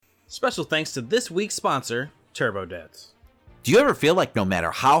Special thanks to this week's sponsor, TurboDebt. Do you ever feel like no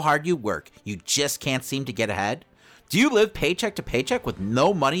matter how hard you work, you just can't seem to get ahead? Do you live paycheck to paycheck with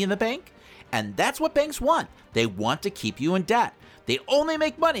no money in the bank? And that's what banks want. They want to keep you in debt. They only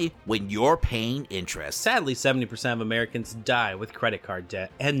make money when you're paying interest. Sadly, 70% of Americans die with credit card debt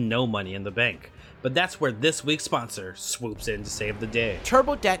and no money in the bank. But that's where this week's sponsor swoops in to save the day.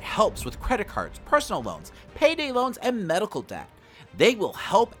 TurboDebt helps with credit cards, personal loans, payday loans, and medical debt. They will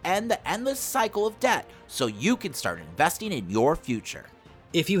help end the endless cycle of debt so you can start investing in your future.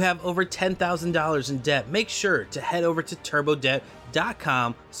 If you have over $10,000 in debt, make sure to head over to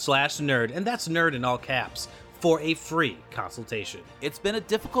turbodebt.com/nerd, and that's nerd in all caps, for a free consultation. It's been a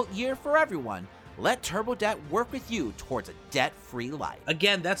difficult year for everyone. Let TurboDebt work with you towards a debt-free life.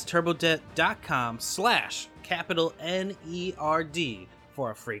 Again, that's turbodebt.com/NERD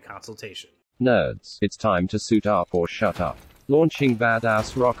for a free consultation. Nerds, it's time to suit up or shut up. Launching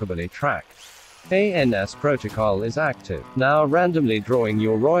badass rockabilly track. ANS protocol is active, now randomly drawing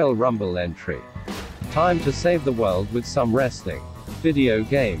your Royal Rumble entry. Time to save the world with some wrestling, video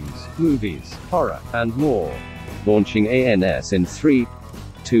games, movies, horror, and more. Launching ANS in 3,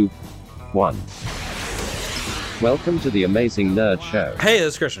 2, 1. Welcome to the Amazing Nerd Show. Hey,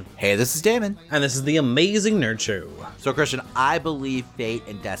 this is Christian. Hey, this is Damon. And this is the Amazing Nerd Show. So, Christian, I believe fate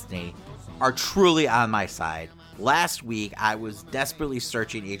and destiny are truly on my side. Last week, I was desperately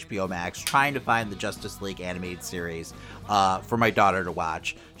searching HBO Max, trying to find the Justice League animated series for my daughter to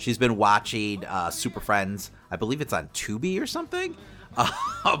watch. She's been watching Super Friends. I believe it's on Tubi or something.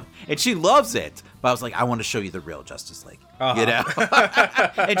 And she loves it. But I was like, I want to show you the real Justice League. You know?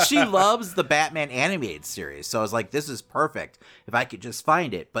 And she loves the Batman animated series. So I was like, this is perfect if I could just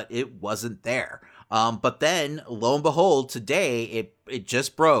find it. But it wasn't there. But then, lo and behold, today, it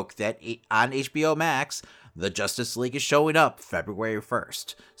just broke that on HBO Max, the Justice League is showing up February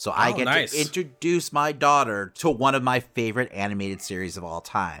 1st. So I get to introduce my daughter to one of my favorite animated series of all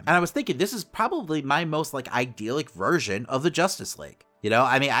time. And I was thinking, this is probably my most idyllic version of the Justice League. You know,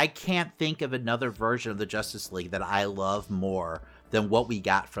 I mean, I can't think of another version of the Justice League that I love more than what we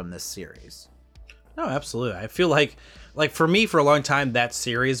got from this series. No, absolutely. I feel like for me, for a long time, that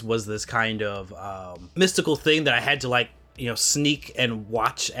series was this kind of mystical thing that I had to sneak and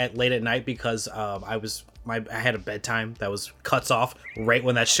watch at late at night because I had a bedtime that was cuts off right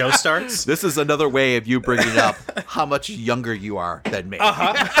when that show starts. This is another way of you bringing up how much younger you are than me.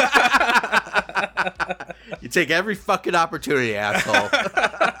 You take every fucking opportunity, asshole.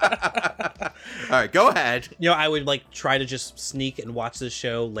 All right, go ahead. You know, I would try to just sneak and watch this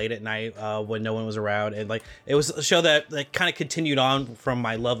show late at night when no one was around, and it was a show that kind of continued on from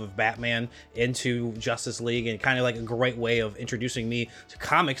my love of Batman into Justice League, and kind of a great way of introducing me to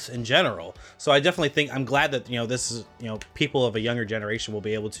comics in general. So I definitely think I'm glad that this is people of a younger generation will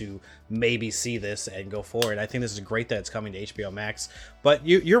be able to maybe see this and go forward. I think this is great that it's coming to HBO Max. But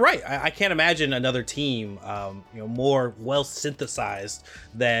you're right. I can't imagine another team more well synthesized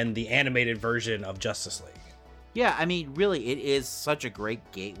than the animated version of Justice League. Yeah, I mean, really, it is such a great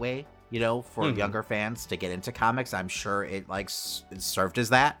gateway, for younger fans to get into comics. I'm sure it served as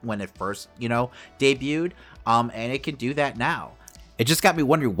that when it first, debuted. And it can do that now. It just got me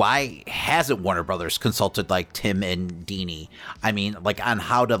wondering, why hasn't Warner Brothers consulted Tim and Dini? I mean, on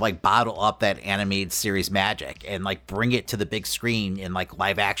how to bottle up that animated series magic and bring it to the big screen in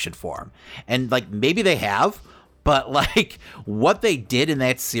live action form. And maybe they have, but what they did in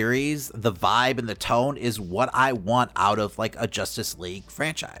that series, the vibe and the tone is what I want out of a Justice League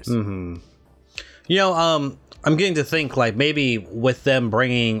franchise. Mm-hmm. I'm getting to think maybe with them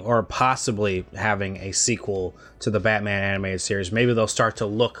bringing or possibly having a sequel to the Batman animated series, maybe they'll start to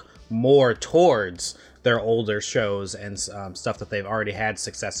look more towards their older shows and stuff that they've already had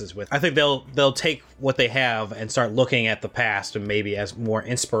successes with. I think they'll take what they have and start looking at the past and maybe as more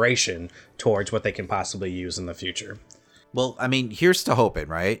inspiration towards what they can possibly use in the future. Well, I mean, here's to hoping,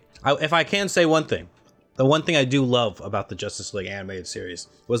 right? If I can say one thing, the one thing I do love about the Justice League animated series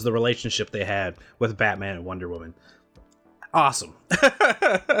was the relationship they had with Batman and Wonder Woman. Awesome.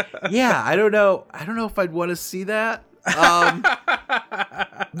 Yeah, I don't know if I'd want to see that.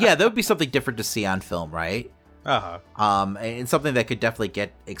 Yeah, that would be something different to see on film, right? And something that could definitely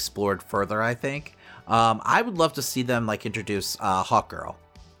get explored further, I think. I would love to see them introduce Hawkgirl.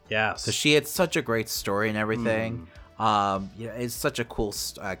 Yes. So she had such a great story and everything. It's such a cool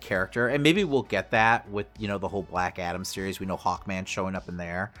character, and maybe we'll get that with the whole Black Adam series. We know Hawkman showing up in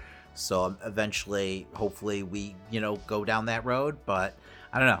there, so eventually, hopefully, we go down that road. But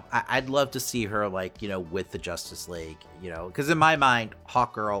I don't know. I'd love to see her, like, with the Justice League, because in my mind,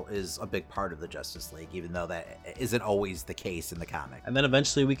 Hawkgirl is a big part of the Justice League, even though that isn't always the case in the comic. And then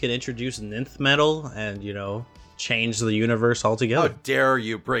eventually we could introduce Nth Metal and, change the universe altogether. How dare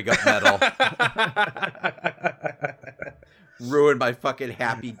you bring up Metal? Ruined my fucking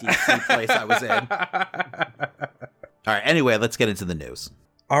happy DC place I was in. All right, anyway, let's get into the news.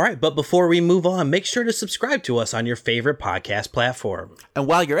 All right, but before we move on, make sure to subscribe to us on your favorite podcast platform. And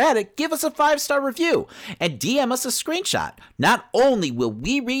while you're at it, give us a 5-star review and DM us a screenshot. Not only will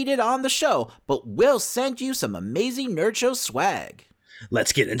we read it on the show, but we'll send you some amazing Nerd Show swag.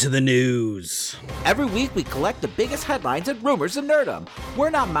 Let's get into the news. Every week, we collect the biggest headlines and rumors of nerdom. We're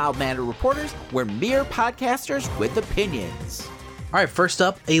not mild-mannered reporters. We're mere podcasters with opinions. All right, first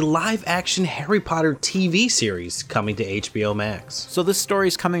up, a live-action Harry Potter TV series coming to HBO Max. So this story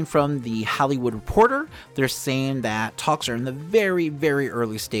is coming from the Hollywood Reporter. They're saying that talks are in the very, very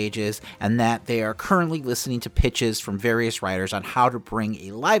early stages and that they are currently listening to pitches from various writers on how to bring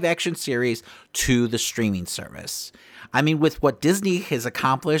a live-action series to the streaming service. I mean, with what Disney has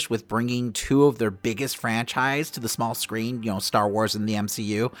accomplished with bringing two of their biggest franchise to the small screen, Star Wars and the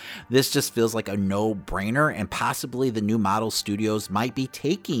MCU, this just feels like a no-brainer, and possibly the new model studios might be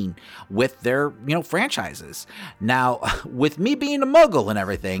taking with their, franchises. Now, with me being a muggle and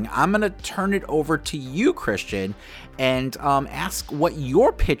everything, I'm going to turn it over to you, Christian, and ask what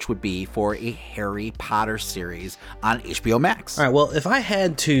your pitch would be for a Harry Potter series on HBO Max. All right, well, if I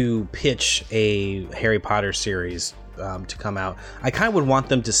had to pitch a Harry Potter series to come out, I kind of would want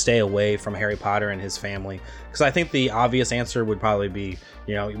them to stay away from Harry Potter and his family, because I think the obvious answer would probably be,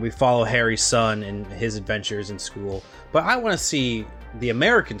 we follow Harry's son and his adventures in school, but I want to see the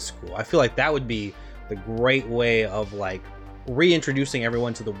American school. I feel like that would be the great way of like reintroducing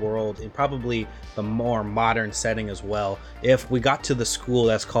everyone to the world in probably the more modern setting as well. If we got to the school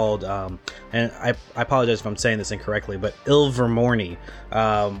that's called, and I apologize if I'm saying this incorrectly, but Ilvermorny,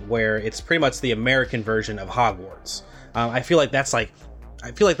 where it's pretty much the American version of Hogwarts. I feel like that's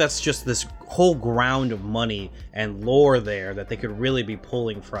just this whole ground of money and lore there that they could really be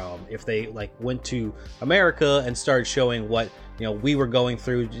pulling from if they like went to America and started showing what we were going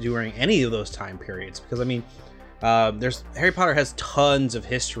through during any of those time periods. Because I mean, Harry Potter has tons of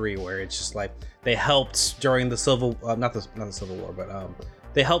history where it's just like they helped during the not the Civil War, but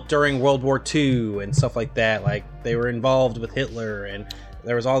they helped during World War II and stuff like that. Like they were involved with Hitler, and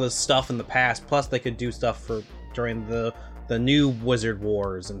there was all this stuff in the past. Plus, they could do stuff during the new Wizard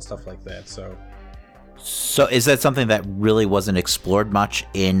Wars and stuff like that. So is that something that really wasn't explored much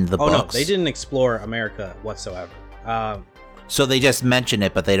in the books? Oh no, they didn't explore America whatsoever. So they just mention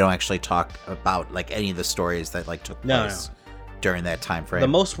it, but they don't actually talk about like any of the stories that like took place during that time frame. The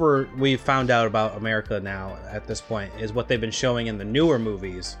most we found out about America now at this point is what they've been showing in the newer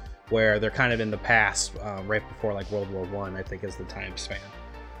movies, where they're kind of in the past, right before like World War I think is the time span.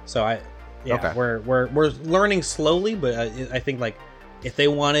 So we're learning slowly, but I think like if they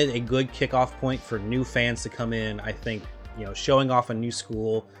wanted a good kickoff point for new fans to come in, I think showing off a new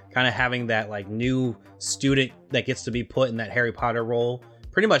school, kind of having that like new student that gets to be put in that Harry Potter role,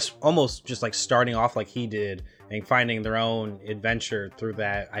 pretty much almost just like starting off like he did and finding their own adventure through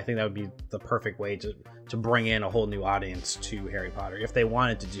that. I think that would be the perfect way to bring in a whole new audience to Harry Potter if they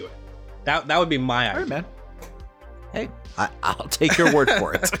wanted to do it. That would be my idea. All right, man. Hey, I'll take your word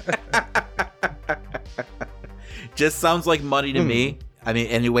for it. Just sounds like money to me. I mean,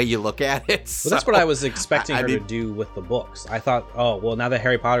 any way you look at it. So, well, that's what I was expecting her to do with the books. I thought, oh, well, now that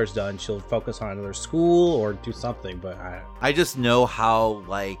Harry Potter's done, she'll focus on another school or do something. But I just know how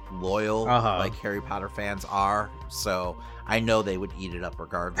like loyal like Harry Potter fans are, so I know they would eat it up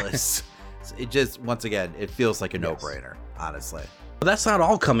regardless. It just, once again, it feels like a no-brainer, honestly. But that's not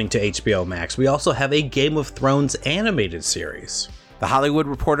all coming to HBO Max. We also have a Game of Thrones animated series. The Hollywood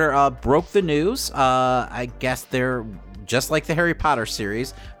Reporter broke the news. I guess they're just like the Harry Potter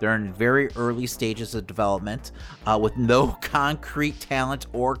series. They're in very early stages of development with no concrete talent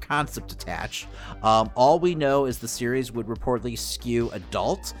or concept attached. All we know is the series would reportedly skew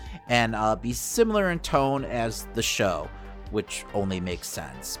adult and be similar in tone as the show, which only makes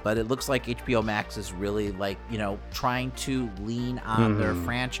sense. But it looks like HBO Max is really like, trying to lean on their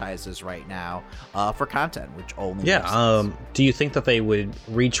franchises right now for content, which only makes sense. Do you think that they would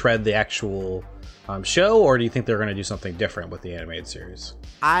retread the actual show, or do you think they're going to do something different with the animated series?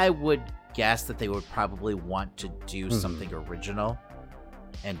 I would guess that they would probably want to do something original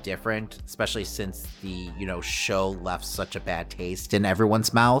and different, especially since the show left such a bad taste in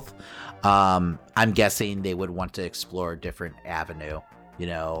everyone's mouth. I'm guessing they would want to explore a different avenue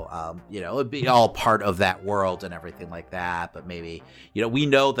it'd be all part of that world and everything like that. But maybe, we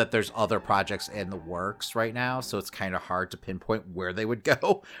know that there's other projects in the works right now, so it's kind of hard to pinpoint where they would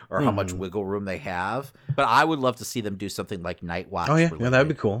go or how much wiggle room they have. But I would love to see them do something like Night Watch. Oh yeah, that'd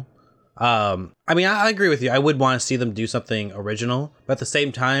be cool. I agree with you. I would want to see them do something original, but at the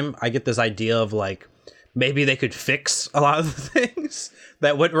same time, I get this idea of like maybe they could fix a lot of the things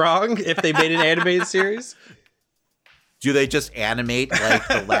that went wrong if they made an animated series. Do they just animate like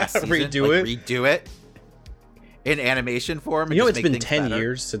the last season? Redo it in animation form? It's been 10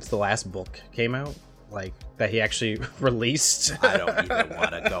 years since the last book came out, like that he actually released. I don't even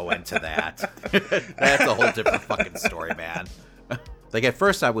want to go into that. That's a whole different fucking story, man. Like at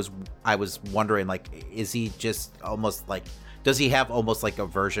first I was wondering, like, is he just almost like, does he have almost like a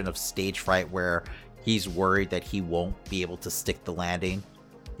version of stage fright where he's worried that he won't be able to stick the landing?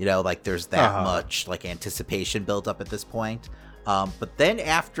 Like there's that much like anticipation built up at this point. But then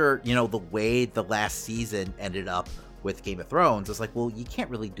after, the way the last season ended up with Game of Thrones, it's like, well, you can't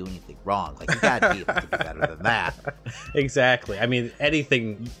really do anything wrong. Like you gotta be able to do better than that. Exactly. I mean,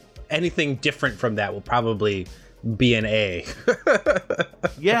 anything different from that will probably be an A.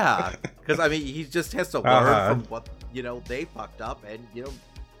 Yeah. Because he just has to learn from what, they fucked up and,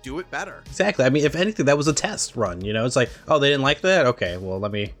 do it better. Exactly. I mean, if anything, that was a test run. It's like, oh, they didn't like that? Okay, well,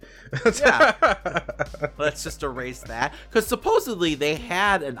 let me... Let's just erase that. Because supposedly they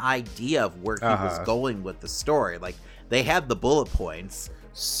had an idea of where he was going with the story. Like, they had the bullet points,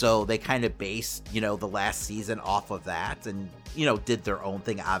 so they kind of based, the last season off of that and, did their own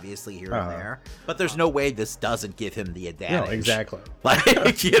thing, obviously, here and there. But there's no way this doesn't give him the advantage. No, exactly. Like,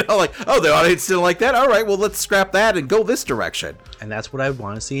 oh, the audience didn't like that? All right, well, let's scrap that and go this direction. And that's what I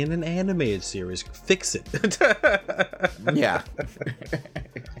want to see in an animated series. Fix it. Yeah.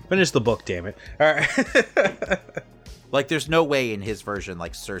 Finish the book, damn it. All right. Like, there's no way in his version,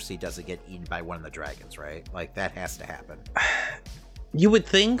 like, Cersei doesn't get eaten by one of the dragons, right? Like, that has to happen. You would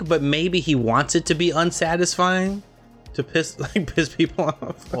think, but maybe he wants it to be unsatisfying to piss people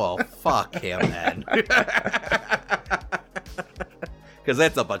off. Well, fuck him then. Because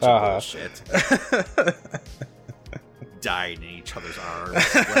that's a bunch of bullshit. Dying in each other's arms,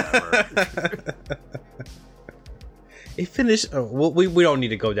 whatever. He finished. Oh, well, we don't need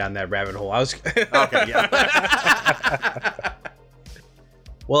to go down that rabbit hole. Okay, yeah.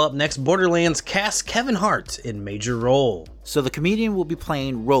 Well, up next, Borderlands casts Kevin Hart in major role. So the comedian will be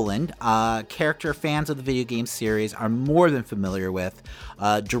playing Roland, a character fans of the video game series are more than familiar with.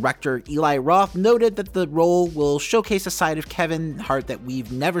 Director Eli Roth noted that the role will showcase a side of Kevin Hart that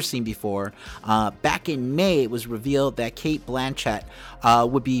we've never seen before. Back in May, it was revealed that Cate Blanchett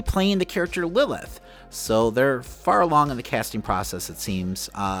would be playing the character Lilith. So they're far along in the casting process, it seems.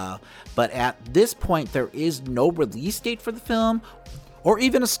 But at this point, there is no release date for the film, or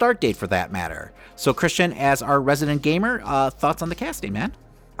even a start date for that matter. So Christian, as our resident gamer, thoughts on the casting, man?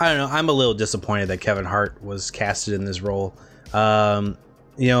 I don't know. I'm a little disappointed that Kevin Hart was casted in this role. I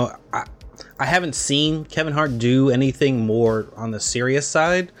haven't seen Kevin Hart do anything more on the serious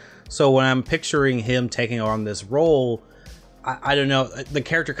side. So when I'm picturing him taking on this role, I don't know. The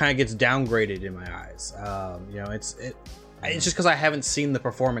character kind of gets downgraded in my eyes. It's just because I haven't seen the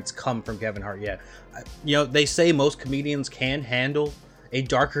performance come from Kevin Hart yet. They say most comedians can handle a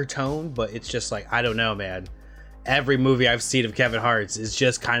darker tone, but it's just like, I don't know, man. Every movie I've seen of Kevin Hart's is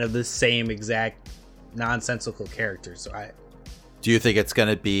just kind of the same exact nonsensical character. So do you think it's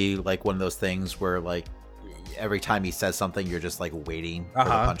gonna be like one of those things where like every time he says something, you're just like waiting for the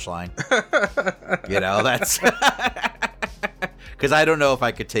punchline? That's because I don't know if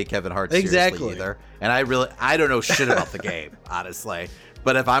I could take Kevin Hart seriously either, and I don't know shit about the game, honestly.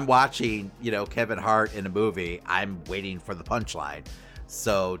 But if I'm watching, Kevin Hart in a movie, I'm waiting for the punchline.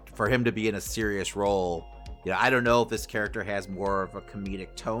 So for him to be in a serious role, I don't know if this character has more of a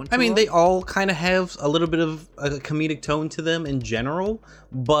comedic tone to him. They all kind of have a little bit of a comedic tone to them in general,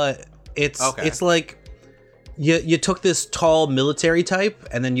 but it's like you took this tall military type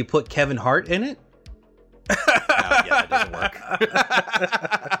and then you put Kevin Hart in it. That doesn't work.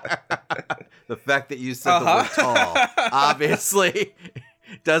 The fact that you said the word tall obviously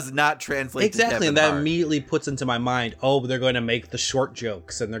does not translate exactly, to Kevin and that Hart. Immediately puts into my mind, they're going to make the short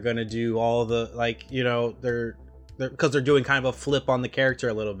jokes and they're going to do all the they're because they're doing kind of a flip on the character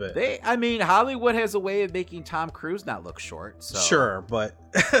a little bit. Hollywood has a way of making Tom Cruise not look short. So sure, but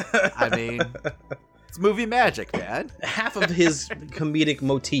it's movie magic, man. Half of his comedic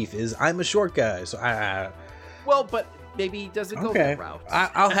motif is I'm a short guy, so well, but maybe he doesn't go that route.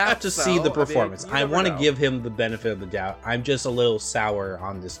 I'll have to see the performance. I want to give him the benefit of the doubt. I'm just a little sour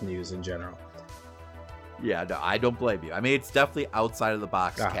on this news in general. Yeah, no, I don't blame you. I mean, it's definitely outside of the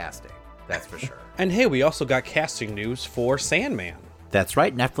box casting. That's for sure. And hey, we also got casting news for Sandman. That's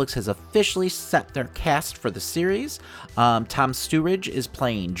right. Netflix has officially set their cast for the series. Tom Sturridge is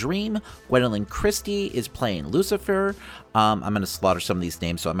playing Dream. Gwendolyn Christie is playing Lucifer. I'm going to slaughter some of these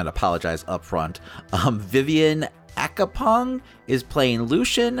names, so I'm going to apologize up front. Vivian Akapong is playing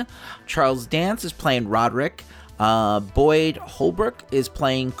Lucian. Charles Dance is playing Roderick. Boyd Holbrook is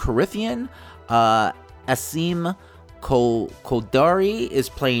playing Corithian. Asim Kodari is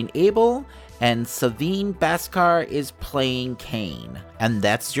playing Abel. And Savine Bhaskar is playing Kane. And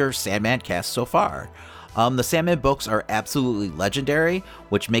that's your Sandman cast so far. The Sandman books are absolutely legendary,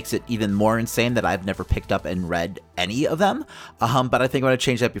 which makes it even more insane that I've never picked up and read any of them. But I think I'm going to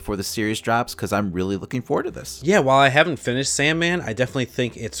change that before the series drops because I'm really looking forward to this. Yeah, while I haven't finished Sandman, I definitely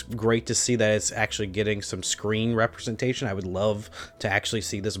think it's great to see that it's actually getting some screen representation. I would love to actually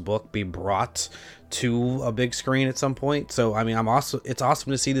see this book be brought to a big screen at some point. So I mean, it's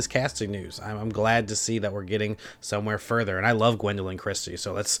awesome to see this casting news. I'm glad to see that we're getting somewhere further, and I love Gwendolyn Christie.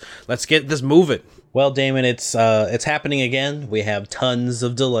 So let's get this moving. Well, Damon, it's happening again. We have tons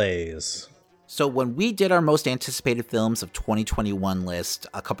of delays. So when we did our most anticipated films of 2021 list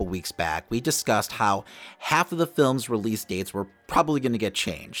a couple weeks back, we discussed how half of the films' release dates were probably going to get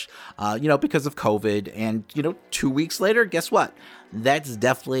changed, because of COVID. And, 2 weeks later, guess what? That's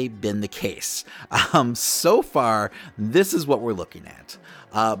definitely been the case. So far, this is what we're looking at.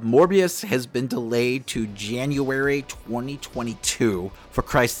 Morbius has been delayed to January 2022. For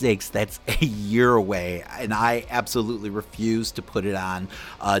Christ's sakes, that's a year away, and I absolutely refuse to put it on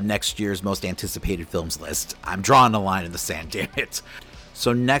next year's most anticipated films list. I'm drawing a line in the sand, damn it.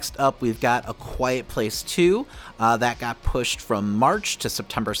 So next up, we've got A Quiet Place 2. That got pushed from March to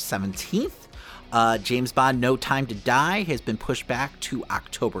September 17th. James Bond No Time to Die has been pushed back to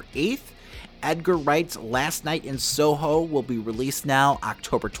October 8th. Edgar Wright's Last Night in Soho will be released now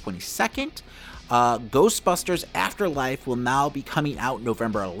October 22nd. Ghostbusters Afterlife will now be coming out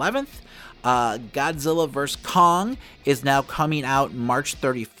November 11th. Godzilla vs. Kong is now coming out March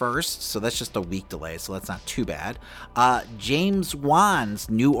 31st, so that's just a week delay, so that's not too bad. James Wan's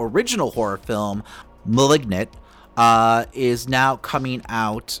new original horror film, *Malignant*, is now coming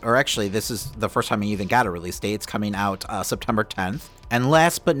out, or actually this is the first time he even got a release date. It's coming out September 10th. And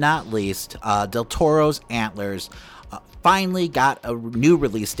last but not least, Del Toro's Antlers finally got a new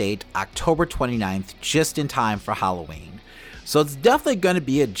release date, October 29th, just in time for Halloween. So it's definitely going to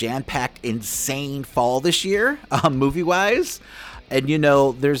be a jam-packed, insane fall this year, movie-wise. And,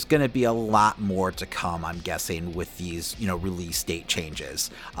 there's going to be a lot more to come, I'm guessing, with these, release date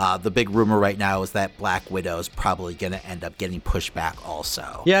changes. The big rumor right now is that Black Widow is probably going to end up getting pushed back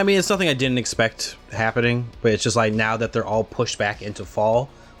also. Yeah, I mean, it's something I didn't expect happening, but it's just like now that they're all pushed back into fall,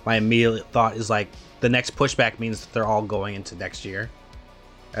 my immediate thought is like the next pushback means that they're all going into next year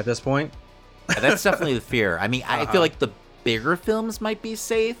at this point. Yeah, that's definitely the fear. I mean, I feel like the bigger films might be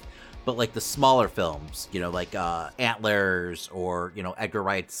safe, but like the smaller films, like Antlers or, Edgar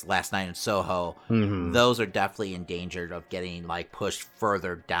Wright's Last Night in Soho, those are definitely in danger of getting like pushed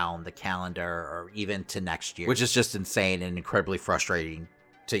further down the calendar or even to next year, which is just insane and incredibly frustrating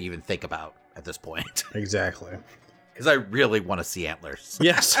to even think about at this point. Exactly. Because I really want to see Antlers.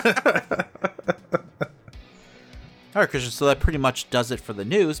 Yes. All right, Christian, so that pretty much does it for the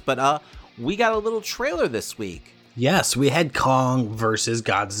news, but we got a little trailer this week. Yes, we had Kong versus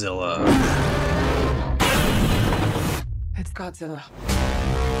Godzilla. It's Godzilla.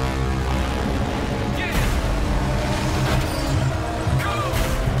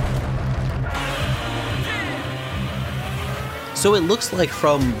 So it looks like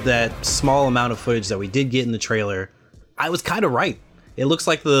from that small amount of footage that we did get in the trailer, I was kind of right. It looks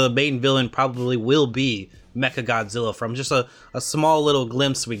like the main villain probably will be Mechagodzilla from just a small little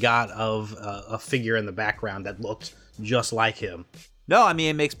glimpse we got of a figure in the background that looked just like him. No, I mean,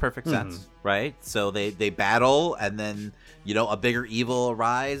 it makes perfect sense, right? So they battle, and then, a bigger evil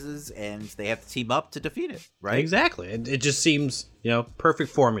arises, and they have to team up to defeat it, right? Exactly. It just seems,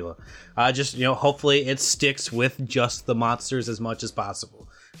 perfect formula. Hopefully it sticks with just the monsters as much as possible.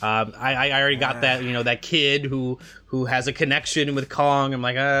 I already got that, that kid who has a connection with Kong. I'm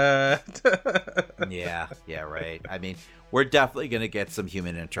like, Yeah, right. I mean, we're definitely going to get some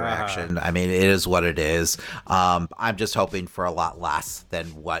human interaction. I mean, it is what it is. I'm just hoping for a lot less than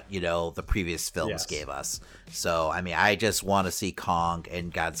what, the previous films gave us. So, I mean, I just want to see Kong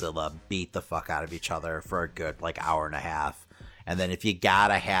and Godzilla beat the fuck out of each other for a good, hour and a half. And then if you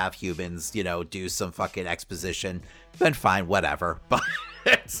gotta have humans, do some fucking exposition, then fine, whatever. But,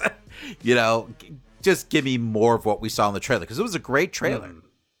 just give me more of what we saw in the trailer, because it was a great trailer.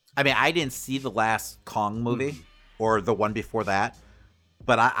 I mean, I didn't see the last Kong movie or the one before that,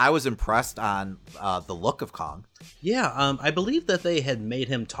 but I was impressed on the look of Kong. Yeah, I believe that they had made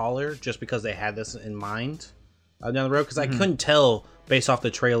him taller just because they had this in mind down the road, because I couldn't tell based off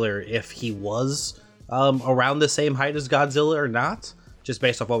the trailer if he was around the same height as Godzilla or not, just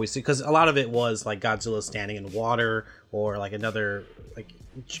based off what we see, because a lot of it was like Godzilla standing in water or like another like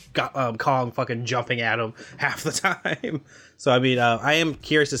Kong fucking jumping at him half the time. So I mean, I am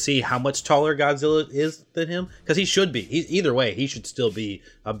curious to see how much taller Godzilla is than him, because he should be. Either way, he should still be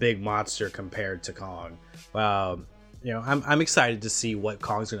a big monster compared to Kong. You know, I'm excited to see what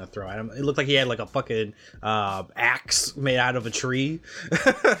Kong's gonna throw at him. It looked like he had like a fucking axe made out of a tree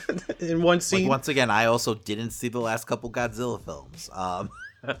in one scene. Like, once again, I also didn't see the last couple Godzilla films.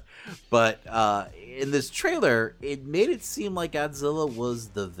 But in this trailer, it made it seem like Godzilla was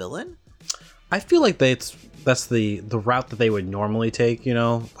the villain. I feel like that's the route that they would normally take. You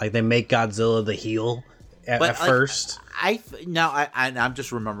know, like they make Godzilla the heel at first. I'm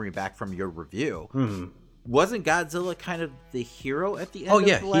just remembering back from your review. Wasn't Godzilla kind of the hero at the end? Oh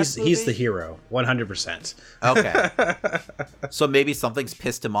yeah, of the last movie? He's the hero, 100%. Okay, so maybe something's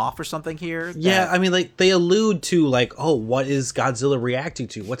pissed him off or something here. Yeah, I mean, like they allude to like, oh, what is Godzilla reacting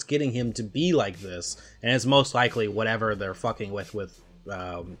to? What's getting him to be like this? And it's most likely whatever they're fucking with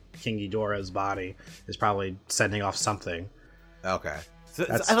King Ghidorah's body is probably sending off something. Okay, so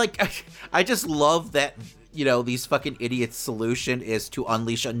I just love that. You know, these fucking idiots' solution is to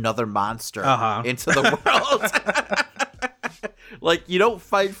unleash another monster into the world. Like, you don't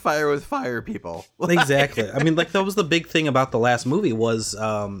fight fire with fire, people. Exactly. I mean, like, that was the big thing about the last movie was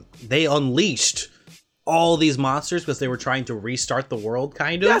they unleashed all these monsters because they were trying to restart the world,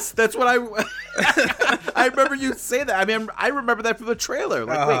 kind of. Yes, that's what I remember you say that. I mean, I remember that from the trailer.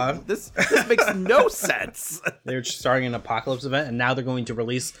 Like, wait, this makes no sense. They were starting an apocalypse event, and now they're going to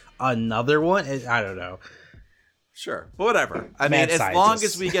release another one? I don't know. Sure, but whatever. I mean, as long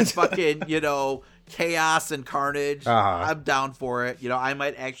as we get fucking, you know, chaos and carnage, I'm down for it. You know, I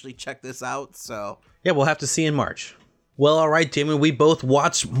might actually check this out, so. Yeah, we'll have to see in March. Well, all right, Damon, we both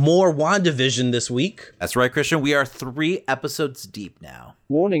watched more WandaVision this week. That's right, Christian. We are 3 episodes deep now.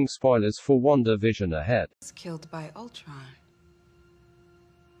 Warning, spoilers for WandaVision ahead. He was killed by Ultron,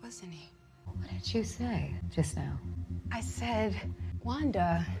 wasn't he? What did you say just now? I said,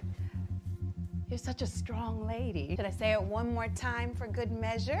 Wanda, you're such a strong lady. Should I say it one more time for good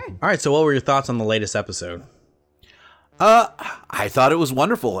measure? All right, so what were your thoughts on the latest episode? I thought it was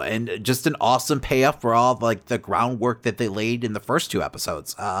wonderful and just an awesome payoff for all like the groundwork that they laid in the first 2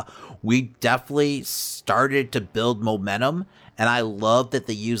 episodes. We definitely started to build momentum, and I love that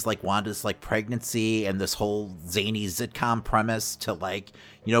they used like Wanda's like pregnancy and this whole zany sitcom premise to like,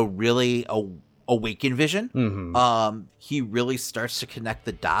 you know, really awaken Vision. He really starts to connect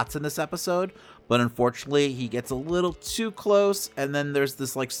the dots in this episode. But unfortunately, he gets a little too close, and then there's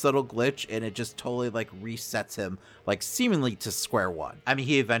this like subtle glitch, and it just totally like resets him, like seemingly to square one. I mean,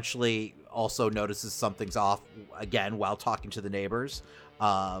 he eventually also notices something's off again while talking to the neighbors,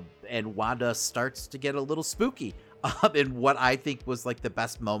 and Wanda starts to get a little spooky. In what I think was like the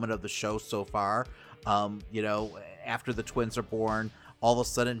best moment of the show so far. You know, after the twins are born, all of a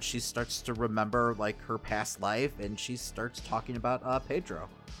sudden she starts to remember like her past life, and she starts talking about Pedro.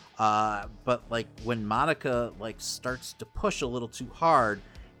 But like when Monica like starts to push a little too hard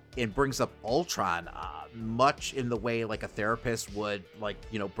and brings up Ultron, much in the way like a therapist would like,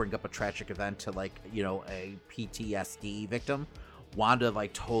 you know, bring up a tragic event to like, you know, a PTSD victim, Wanda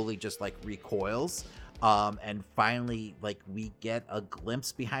like totally just like recoils. And finally, like we get a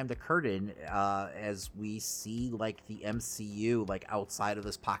glimpse behind the curtain as we see like the MCU like outside of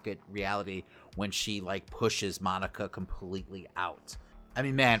this pocket reality when she like pushes Monica completely out. I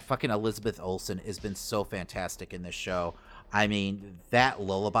mean, man, fucking Elizabeth Olsen has been so fantastic in this show. I mean, that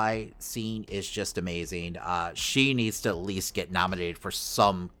lullaby scene is just amazing. She needs to at least get nominated for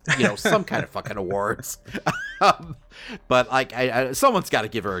some, you know, some kind of fucking awards. But like, someone's got to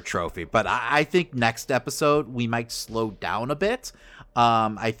give her a trophy. But I think next episode we might slow down a bit.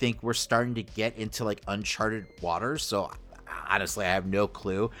 I think we're starting to get into like uncharted waters. So honestly, I have no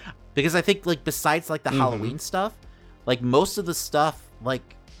clue, because I think like besides like the Halloween stuff, like most of the stuff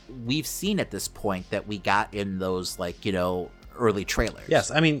like we've seen at this point that we got in those like, you know, early trailers. Yes,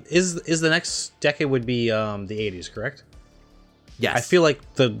 I mean, is the next decade would be the 80s, correct? Yes. I feel like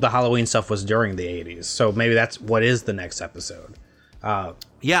the Halloween stuff was during the 80s, so maybe that's what is the next episode.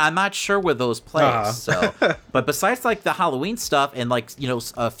 Yeah, I'm not sure where those place. So, but besides like the Halloween stuff and like, you know,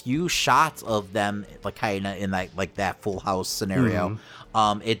 a few shots of them like kind of in like that Full House scenario,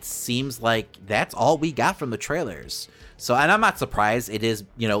 it seems like that's all we got from the trailers. So, and I'm not surprised. It is,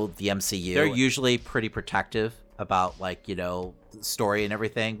 the MCU. They're usually pretty protective about, like, story and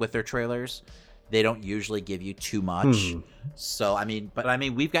everything with their trailers. They don't usually give you too much. So,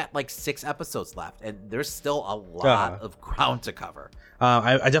 we've got like 6 episodes left, and there's still a lot of ground to cover.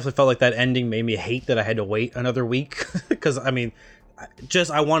 I definitely felt like that ending made me hate that I had to wait another week because I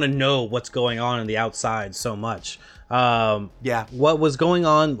want to know what's going on in the outside so much. What was going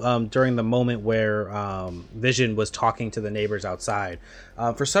on during the moment where Vision was talking to the neighbors outside?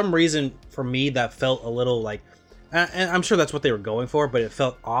 For some reason, for me, that felt a little like, and I'm sure that's what they were going for, but it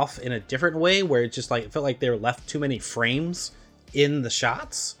felt off in a different way where it just like it felt like they were left too many frames in the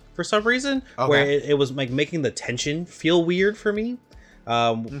shots for some reason, where it was like making the tension feel weird for me.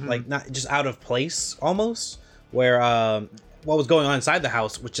 Like not just out of place almost, where what was going on inside the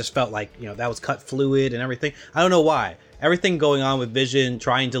house, which just felt like, that was cut fluid and everything. I don't know why. Everything going on with Vision,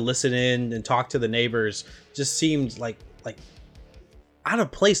 trying to listen in and talk to the neighbors, just seemed like out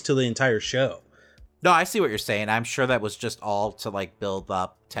of place to the entire show. No, I see what you're saying. I'm sure that was just all to like build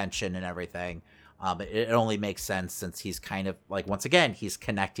up tension and everything. It only makes sense since he's kind of like, once again, he's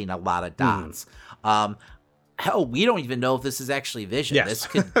connecting a lot of dots. Hell, we don't even know if this is actually Vision. Yes. This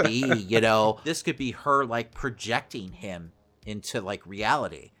could be, this could be her like projecting him into like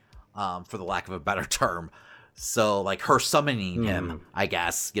reality, for the lack of a better term. So like her summoning him, I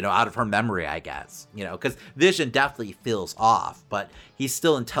guess, out of her memory, I guess, because Vision definitely feels off, but he's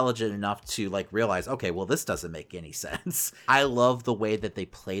still intelligent enough to like realize, okay, well, this doesn't make any sense. I love the way that they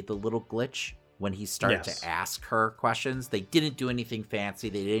played the little glitch when he started to ask her questions. They didn't do anything fancy.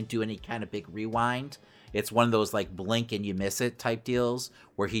 They didn't do any kind of big rewind. It's one of those like blink and you miss it type deals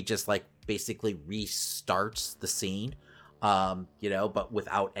where he just like basically restarts the scene, but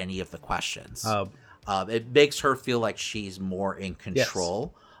without any of the questions. It makes her feel like she's more in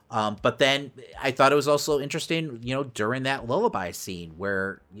control. Yes. But then I thought it was also interesting, during that lullaby scene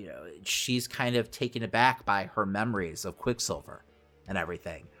where, she's kind of taken aback by her memories of Quicksilver and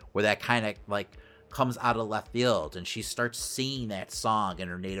everything, where that kind of like comes out of left field and she starts singing that song in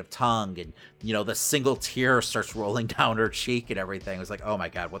her native tongue, and the single tear starts rolling down her cheek and everything. It was like, oh my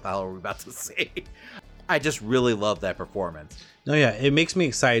God, what the hell are we about to see? I just really love that performance. No, yeah, it makes me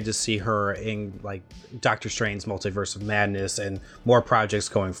excited to see her in like Doctor Strange's Multiverse of Madness and more projects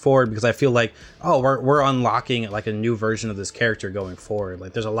going forward, because I feel like, we're unlocking like a new version of this character going forward.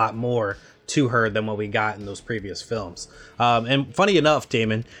 Like there's a lot more to her than what we got in those previous films. And funny enough,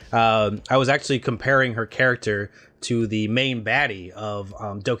 Damon, I was actually comparing her character to the main baddie of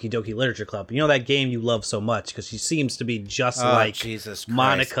Doki Doki Literature Club. That game you love so much, because she seems to be just like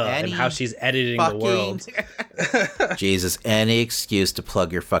Monica and how she's editing the world. Jesus, any excuse to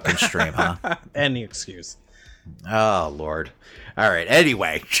plug your fucking stream, huh? Any excuse. Oh, Lord. All right,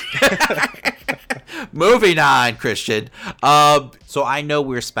 anyway. Moving on, Christian. So I know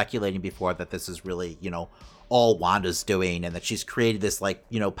we were speculating before that this is really, all Wanda's doing, and that she's created this, like,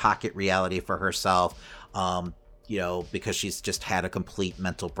 pocket reality for herself. Because she's just had a complete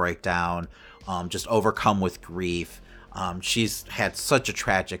mental breakdown, just overcome with grief. She's had such a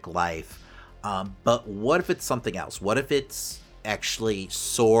tragic life. But what if it's something else? What if it's actually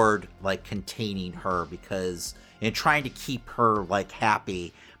Sword, like, containing her and trying to keep her, like,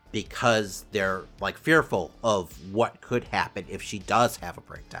 happy, because they're like fearful of what could happen if she does have a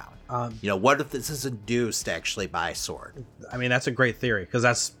breakdown. What if this is induced actually by Sword? I mean, that's a great theory, because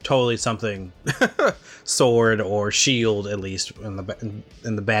that's totally something Sword or Shield, at least in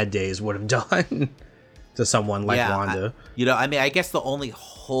the bad days, would have done to someone like Wanda. I guess the only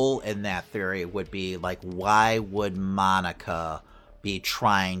hole in that theory would be like, why would Monica be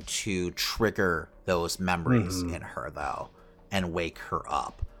trying to trigger those memories in her though and wake her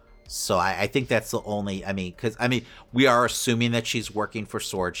up? So I think that's the only, because we are assuming that she's working for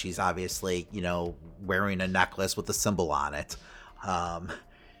Sword. She's obviously, wearing a necklace with a symbol on it.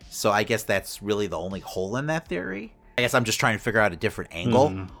 So I guess that's really the only hole in that theory. I guess I'm just trying to figure out a different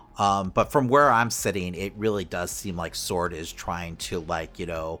angle. But from where I'm sitting, it really does seem like Sword is trying to, like,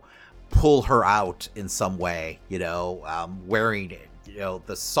 pull her out in some way, wearing,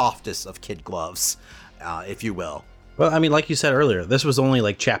 the softest of kid gloves, if you will. Well, like you said earlier, this was only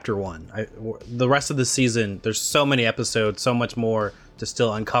like chapter 1. The rest of the season, there's so many episodes, so much more to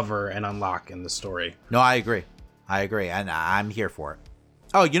still uncover and unlock in the story. No, I agree, and I'm here for it.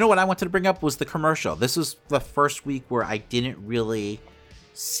 Oh, you know what I wanted to bring up was the commercial. This was the first week where I didn't really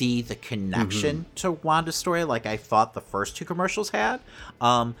see the connection to Wanda's story like I thought the first 2 commercials had.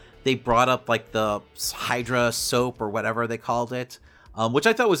 They brought up like the Hydra soap or whatever they called it. Which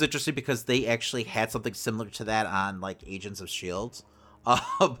I thought was interesting because they actually had something similar to that on like Agents of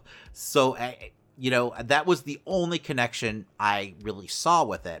S.H.I.E.L.D. So that was the only connection I really saw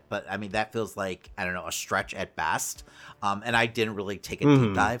with it. But I mean, that feels like, I don't know, a stretch at best. And I didn't really take a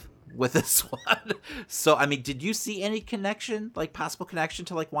deep dive with this one. So, I mean, did you see any connection, like possible connection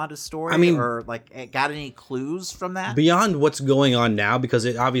to like Wanda's story? I mean, or like got any clues from that? Beyond what's going on now, because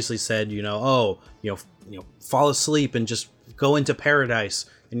it obviously said, fall asleep and just go into paradise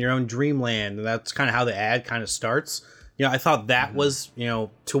in your own dreamland. And that's kind of how the ad kind of starts. I thought that was,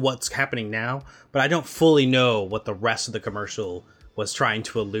 to what's happening now, but I don't fully know what the rest of the commercial was trying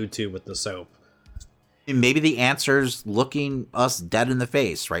to allude to with the soap. Maybe the answer's looking us dead in the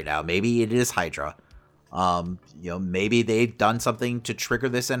face right now. Maybe it is Hydra. Maybe they've done something to trigger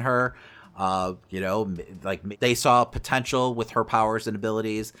this in her. Like they saw potential with her powers and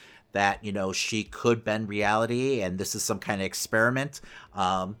abilities that, she could bend reality, and this is some kind of experiment.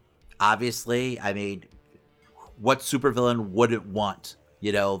 Obviously, I mean, what supervillain wouldn't want,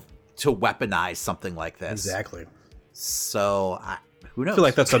 to weaponize something like this? Exactly. So, who knows? I feel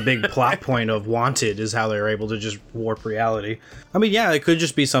like that's a big plot point of Wanted, is how they're able to just warp reality. I mean, yeah, it could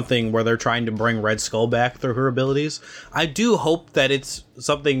just be something where they're trying to bring Red Skull back through her abilities. I do hope that it's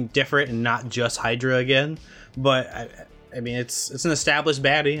something different and not just Hydra again. But, I mean, it's an established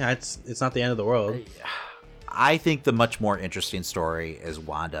baddie. It's not the end of the world. I think the much more interesting story is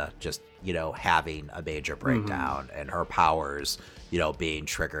Wanda just, having a major breakdown and her powers, being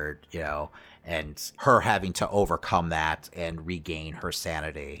triggered, and her having to overcome that and regain her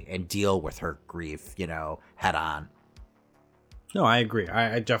sanity and deal with her grief, head on. No, I agree.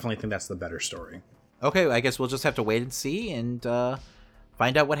 I definitely think that's the better story. Okay, I guess we'll just have to wait and see and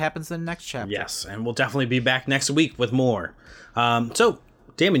find out what happens in the next chapter. Yes, and we'll definitely be back next week with more. So,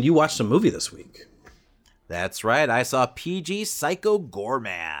 Damon, you watched a movie this week. That's right. I saw PG Psycho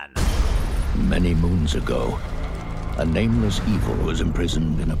Goreman. Many moons ago, a nameless evil was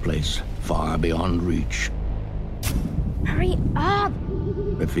imprisoned in a place far beyond reach. Hurry up!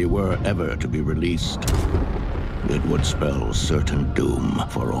 If he were ever to be released, it would spell certain doom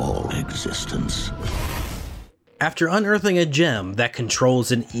for all existence. After unearthing a gem that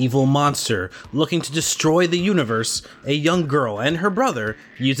controls an evil monster looking to destroy the universe, a young girl and her brother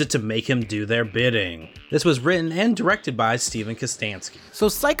use it to make him do their bidding. This was written and directed by Steven Kostanski. So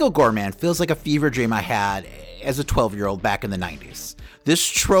Psycho Goreman feels like a fever dream I had as a 12-year-old back in the 90s. This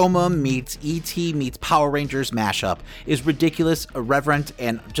trauma meets E.T. meets Power Rangers mashup is ridiculous, irreverent,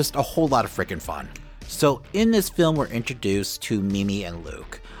 and just a whole lot of freaking fun. So in this film, we're introduced to Mimi and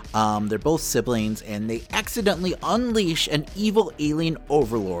Luke. They're both siblings, and they accidentally unleash an evil alien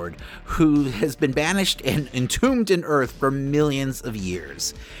overlord who has been banished and entombed in Earth for millions of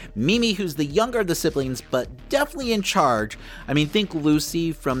years. Mimi, who's the younger of the siblings, but definitely in charge. I mean, think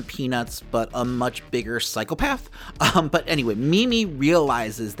Lucy from Peanuts, but a much bigger psychopath. But anyway, Mimi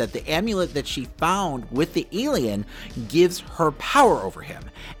realizes that the amulet that she found with the alien gives her power over him,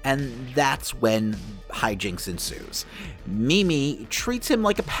 and that's when hijinks ensues. Mimi treats him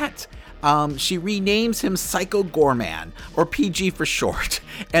like a pet. She renames him Psycho Goreman, or PG for short,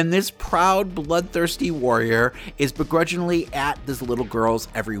 and this proud, bloodthirsty warrior is begrudgingly at this little girl's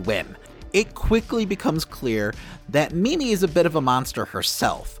every whim. It quickly becomes clear that Mimi is a bit of a monster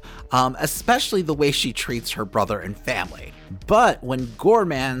herself, especially the way she treats her brother and family. But when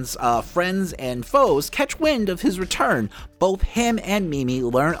Goreman's friends and foes catch wind of his return, both him and Mimi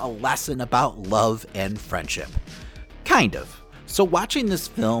learn a lesson about love and friendship. Kind of. So watching this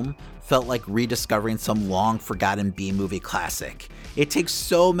film felt like rediscovering some long-forgotten B-movie classic. It takes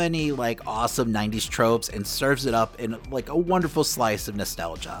so many awesome 90s tropes and serves it up in a wonderful slice of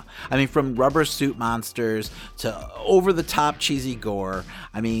nostalgia. I mean, from rubber suit monsters to over-the-top cheesy gore.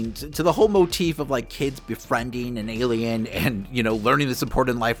 I mean, to the whole motif of kids befriending an alien and, learning this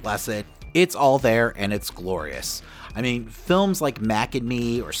important life lesson. It's all there and it's glorious. I mean, films like Mac and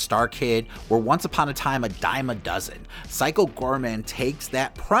Me or Star Kid were once upon a time a dime a dozen. Psycho Goreman takes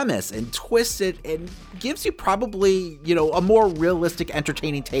that premise and twists it and gives you probably, a more realistic,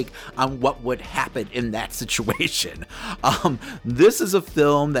 entertaining take on what would happen in that situation. This is a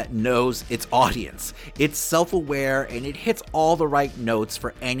film that knows its audience. It's self-aware and it hits all the right notes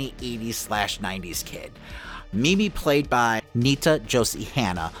for any 80s/90s kid. Mimi, played by Nita Josie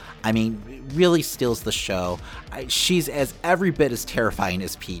Hanna, I mean, really steals the show. She's as every bit as terrifying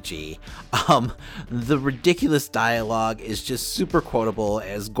as PG. The ridiculous dialogue is just super quotable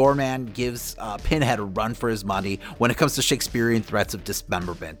as Goreman gives Pinhead a run for his money when it comes to Shakespearean threats of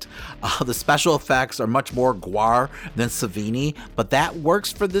dismemberment. The special effects are much more Guar than Savini, but that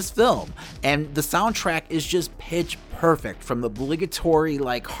works for this film. And the soundtrack is just pitch perfect, from the obligatory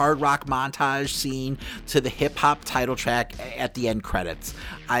hard rock montage scene to the hip hop title track at the end credits.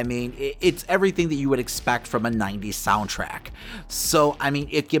 I mean, it's everything that you would expect from a 90s soundtrack. So, I mean,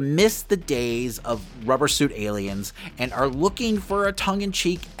 if you miss the days of rubber suit aliens and are looking for a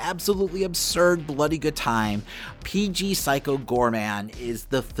tongue-in-cheek, absolutely absurd, bloody good time, PG Psycho Goreman is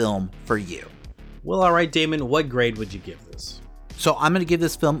the film for you. Well, all right, Damon, what grade would you give this? So I'm going to give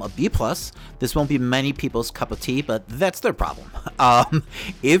this film a B+. This won't be many people's cup of tea, but that's their problem.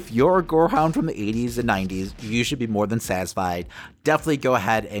 If you're a gorehound from the 80s and 90s, you should be more than satisfied. Definitely go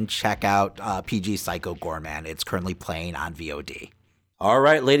ahead and check out PG Psycho Goreman. It's currently playing on VOD. All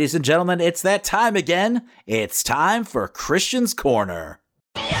right, ladies and gentlemen, it's that time again. It's time for Christian's Corner.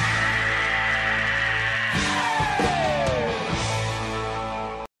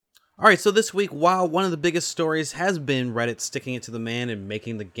 All right, so this week, while one of the biggest stories has been Reddit sticking it to the man and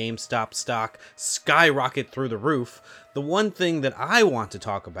making the GameStop stock skyrocket through the roof, the one thing that I want to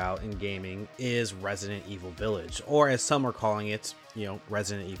talk about in gaming is Resident Evil Village, or as some are calling it,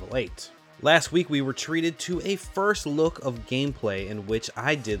 Resident Evil 8. Last week, we were treated to a first look of gameplay in which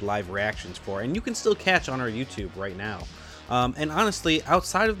I did live reactions for, and you can still catch on our YouTube right now. And honestly,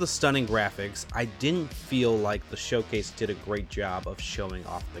 outside of the stunning graphics, I didn't feel like the showcase did a great job of showing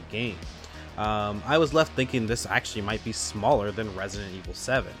off the game. I was left thinking this actually might be smaller than Resident Evil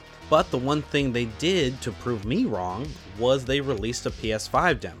 7. But the one thing they did to prove me wrong was they released a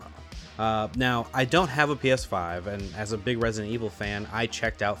PS5 demo. Now, I don't have a PS5, and as a big Resident Evil fan, I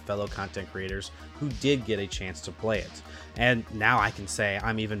checked out fellow content creators who did get a chance to play it. And now I can say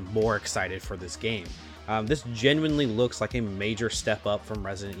I'm even more excited for this game. This genuinely looks like a major step up from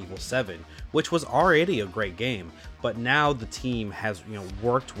Resident Evil 7, which was already a great game, but now the team has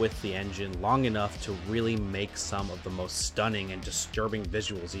worked with the engine long enough to really make some of the most stunning and disturbing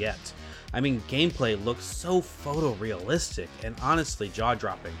visuals yet. I mean, gameplay looks so photorealistic and honestly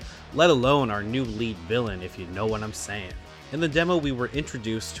jaw-dropping, let alone our new lead villain, if you know what I'm saying. In the demo, we were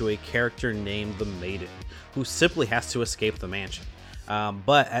introduced to a character named the Maiden, who simply has to escape the mansion.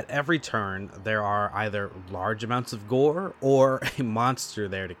 But at every turn, there are either large amounts of gore or a monster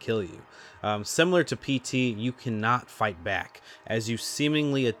there to kill you. Similar to PT, you cannot fight back, as you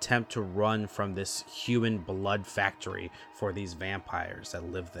seemingly attempt to run from this human blood factory for these vampires that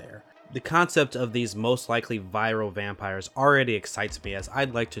live there. The concept of these most likely viral vampires already excites me, as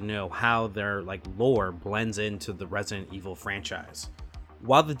I'd like to know how their lore blends into the Resident Evil franchise.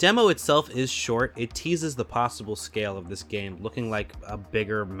 While the demo itself is short, it teases the possible scale of this game looking like a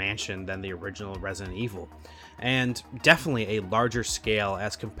bigger mansion than the original Resident Evil, and definitely a larger scale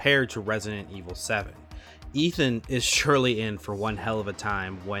as compared to Resident Evil 7. Ethan is surely in for one hell of a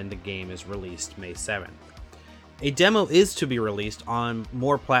time when the game is released May 7th. A demo is to be released on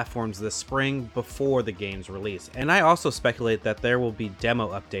more platforms this spring before the game's release, and I also speculate that there will be demo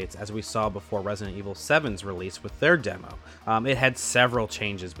updates as we saw before Resident Evil 7's release with their demo. It had several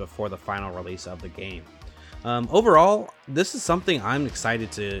changes before the final release of the game. Overall, this is something I'm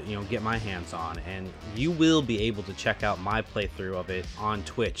excited to get my hands on, and you will be able to check out my playthrough of it on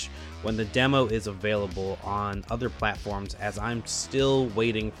Twitch when the demo is available on other platforms, as I'm still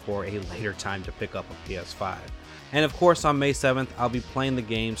waiting for a later time to pick up a PS5. And of course, on May 7th, I'll be playing the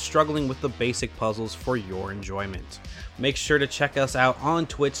game, struggling with the basic puzzles for your enjoyment. Make sure to check us out on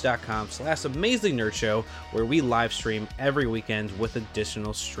twitch.com/AmazingNerdShow, where we live stream every weekend with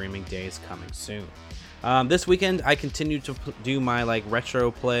additional streaming days coming soon. This weekend, I continue to do my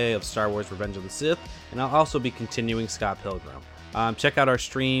retro play of Star Wars Revenge of the Sith, and I'll also be continuing Scott Pilgrim. Check out our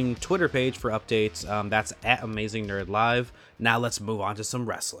stream Twitter page for updates. That's at AmazingNerdLive. Now let's move on to some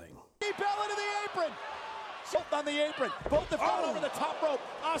wrestling. Both on the apron, both have gone over the top rope.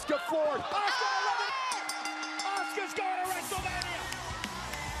 Asuka forward. Asuka's going to WrestleMania.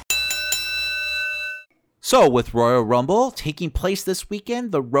 So, with Royal Rumble taking place this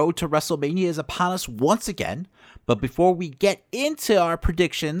weekend, the road to WrestleMania is upon us once again. But before we get into our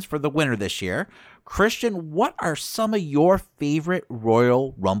predictions for the winner this year, Christian, what are some of your favorite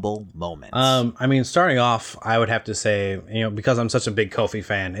Royal Rumble moments? I mean, starting off, I would have to say, because I'm such a big Kofi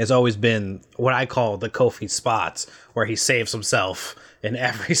fan, it's always been what I call the Kofi spots, where he saves himself in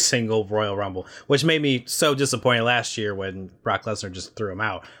every single Royal Rumble, which made me so disappointed last year when Brock Lesnar just threw him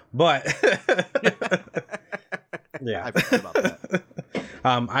out. But yeah, I forgot about that.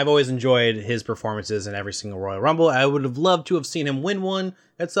 I've always enjoyed his performances in every single Royal Rumble. I would have loved to have seen him win one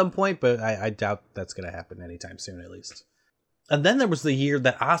at some point, but I doubt that's going to happen anytime soon, at least. And then there was the year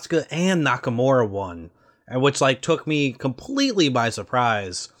that Asuka and Nakamura won, which took me completely by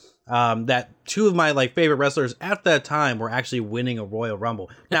surprise. That two of my favorite wrestlers at that time were actually winning a Royal Rumble.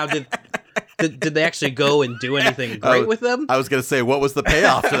 Now, did Did they actually go and do anything great with them? I was going to say, what was the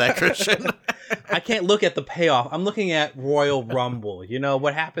payoff to that, Christian? I can't look at the payoff. I'm looking at Royal Rumble. You know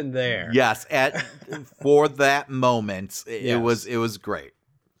what happened there? Yes, for that moment, it was great.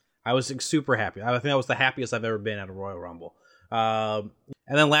 I was super happy. I think that was the happiest I've ever been at a Royal Rumble. And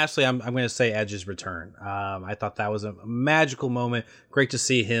then lastly, I'm going to say Edge's return. I thought that was a magical moment. Great to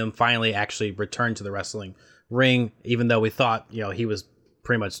see him finally actually return to the wrestling ring, even though we thought, he was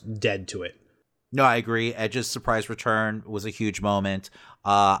pretty much dead to it. No, I agree. Edge's surprise return was a huge moment.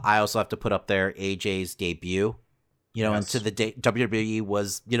 I also have to put up there AJ's debut, into the WWE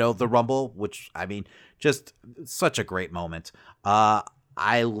was, the Rumble, which, I mean, just such a great moment.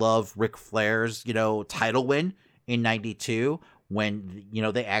 I love Ric Flair's, title win in 92 when,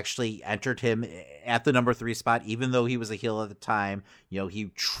 they actually entered him at the number 3 spot, even though he was a heel at the time. He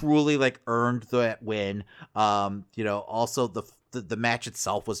truly earned that win. Also the match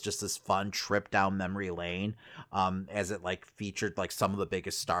itself was just this fun trip down memory lane, as it featured some of the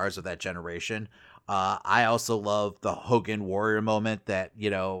biggest stars of that generation. I also love the Hogan Warrior moment that,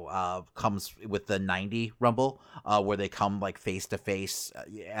 comes with the 90 Rumble, where they come face to face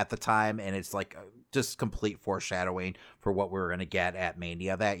at the time. And it's just complete foreshadowing for what we were going to get at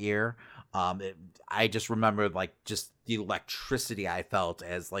Mania that year. I just remember just the electricity I felt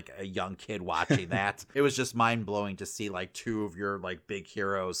as a young kid watching that. It was just mind blowing to see two of your big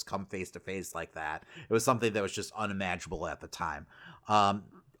heroes come face to face like that. It was something that was just unimaginable at the time.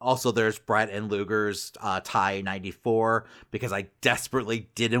 Also, there's Brett and Luger's tie in 94, because I desperately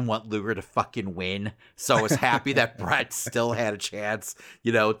didn't want Luger to fucking win. So I was happy that Brett still had a chance,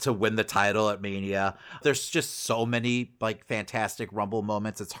 to win the title at Mania. There's just so many fantastic Rumble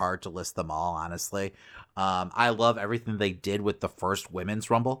moments. It's hard to list them all, honestly. I love everything they did with the first women's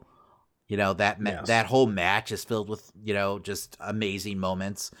Rumble. That whole match is filled with, just amazing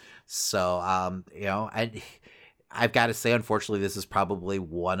moments. So, I've got to say, unfortunately, this is probably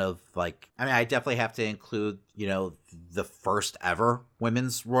one of I definitely have to include, the first ever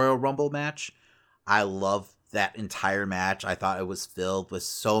women's Royal Rumble match. I love that entire match. I thought it was filled with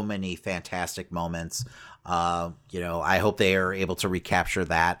so many fantastic moments. I hope they are able to recapture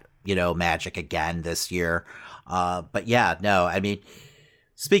that, magic again this year. But yeah, no, I mean,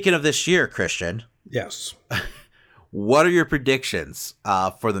 speaking of this year, Christian. Yes. What are your predictions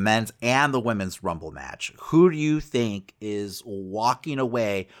for the men's and the women's Rumble match? Who do you think is walking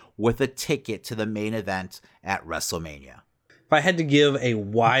away with a ticket to the main event at WrestleMania? If I had to give a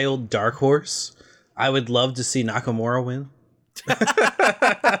wild dark horse, I would love to see Nakamura win.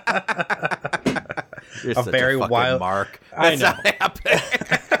 You're such very a wild Mark. That's not happening.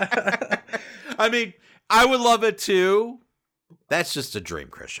 I mean, I would love it too. That's just a dream,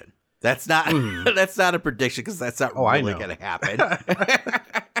 Christian. That's not that's not a prediction, because that's not really going to happen.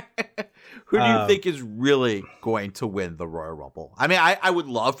 Who do you think is really going to win the Royal Rumble? I mean, I would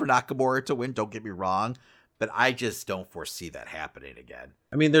love for Nakamura to win, don't get me wrong, but I just don't foresee that happening again.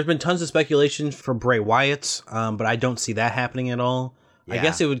 I mean, there's been tons of speculation for Bray Wyatt, but I don't see that happening at all. Yeah. I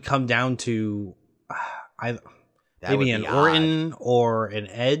guess it would come down to maybe an Orton or an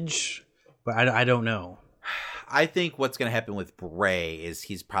Edge, but I don't know. I think what's going to happen with Bray is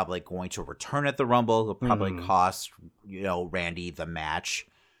he's probably going to return at the Rumble. He'll probably cost, Randy the match.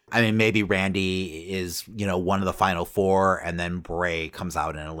 I mean, maybe Randy is, one of the final 4, and then Bray comes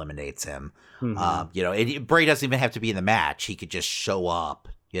out and eliminates him. Bray doesn't even have to be in the match. He could just show up,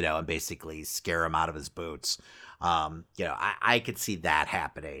 and basically scare him out of his boots. I could see that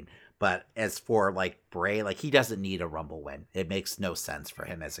happening. But as for Bray, he doesn't need a Rumble win. It makes no sense for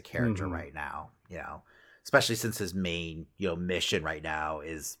him as a character right now, especially since his main, mission right now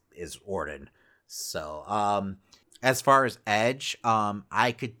is Orton. So, as far as Edge,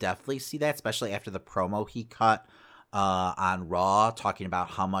 I could definitely see that, especially after the promo he cut on Raw, talking about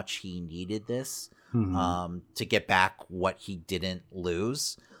how much he needed this to get back what he didn't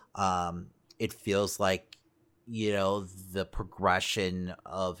lose. It feels like, the progression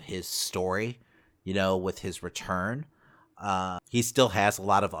of his story, with his return. He still has a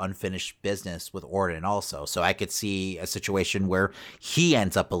lot of unfinished business with Orton also. So I could see a situation where he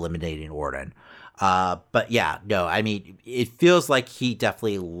ends up eliminating Orton. But yeah, no, I mean, it feels like he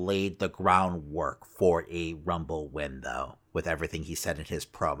definitely laid the groundwork for a Rumble win, though, with everything he said in his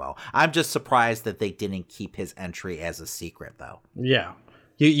promo. I'm just surprised that they didn't keep his entry as a secret, though. Yeah.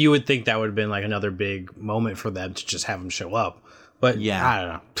 You would think that would have been another big moment for them to just have him show up. But yeah, I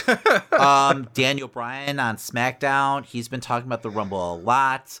don't know. Daniel Bryan on SmackDown, he's been talking about the Rumble a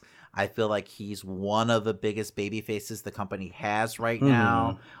lot. I feel like he's one of the biggest baby faces the company has right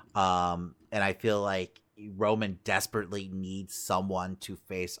now. And I feel like, Roman desperately needs someone to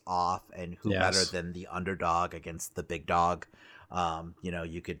face off, and who better than the underdog against the big dog?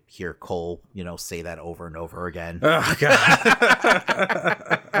 You could hear Cole, say that over and over again. Oh, God.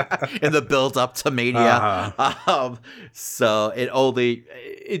 In the build up to Mania. So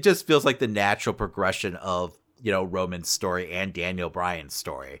it just feels like the natural progression of, Roman's story and Daniel Bryan's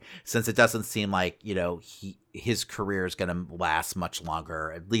story, since it doesn't seem like, his career is going to last much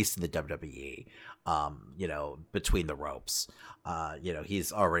longer, at least in the WWE, between the ropes.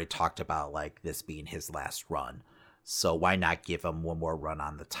 He's already talked about like this being his last run. So why not give him one more run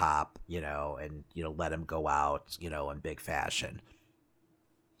on the top, and, let him go out, in big fashion.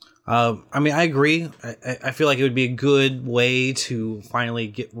 I agree. I feel like it would be a good way to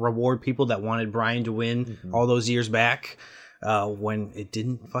finally reward people that wanted Bryan to win all those years back, when it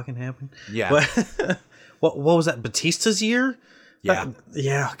didn't fucking happen. Yeah. But, what was that, Batista's year? Yeah.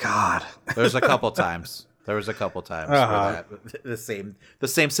 Yeah, God. There's a couple times. Where the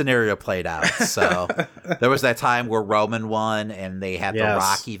same scenario played out. So there was that time where Roman won, and they had The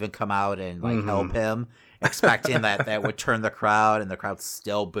Rock even come out and help him, expecting that would turn the crowd, and the crowd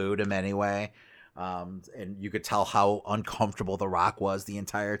still booed him anyway. And you could tell how uncomfortable The Rock was the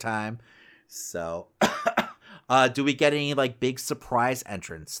entire time. So, do we get any like big surprise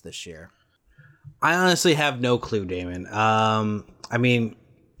entrants this year? I honestly have no clue, Damon.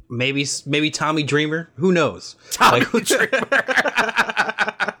 Maybe Tommy Dreamer. Who knows? Tommy Dreamer.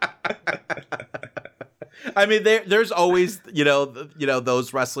 There's always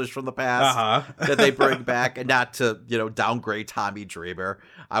those wrestlers from the past that they bring back, and not to downgrade Tommy Dreamer.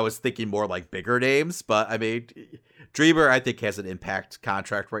 I was thinking more like bigger names, but Dreamer I think has an Impact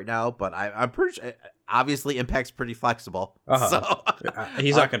contract right now, but I'm pretty sure. Obviously, Impact's pretty flexible, so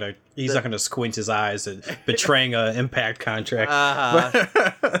he's not gonna squint his eyes and betraying an Impact contract. I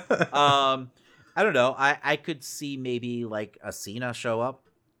don't know. I could see maybe like a Cena show up.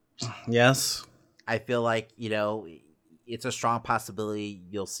 Yes, I feel like it's a strong possibility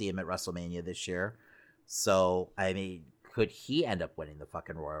you'll see him at WrestleMania this year. So could he end up winning the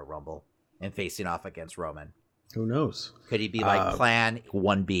fucking Royal Rumble and facing off against Roman? Who knows? Could he be like Plan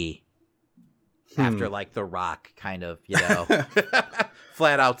 1B? After like The Rock kind of,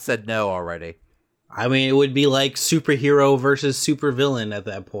 flat out said no already. It would be like superhero versus supervillain at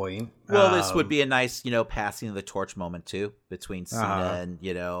that point. Well, this would be a nice, passing of the torch moment too, between Cena and,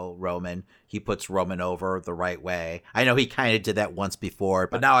 Roman. He puts Roman over the right way. I know he kind of did that once before,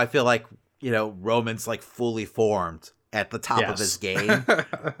 but now I feel like, Roman's like fully formed at the top of his game.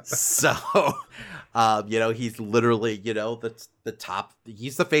 So, he's literally, the top,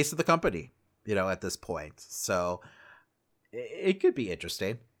 he's the face of the company. At this point. So it could be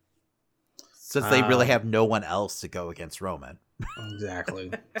interesting, since they really have no one else to go against Roman.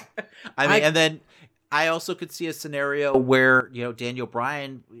 Exactly. And then I also could see a scenario where, Daniel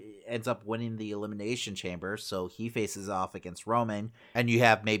Bryan ends up winning the Elimination Chamber, so he faces off against Roman, and you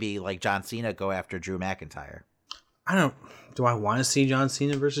have maybe like John Cena go after Drew McIntyre. Do I want to see John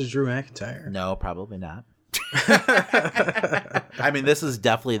Cena versus Drew McIntyre? No, probably not. This is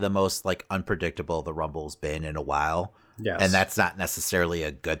definitely the most like unpredictable the Rumble's been in a while. Yes. And that's not necessarily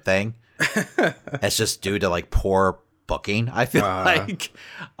a good thing. It's just due to like poor booking, I feel like.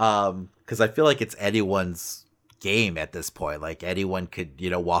 Because I feel like it's anyone's game at this point. Like anyone could,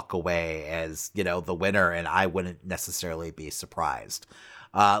 walk away as, the winner, and I wouldn't necessarily be surprised.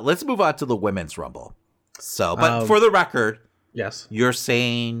 Let's move on to the Women's Rumble. So, but for the record, yes, you're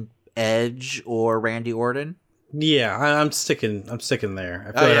saying Edge or Randy Orton? Yeah, I'm sticking there.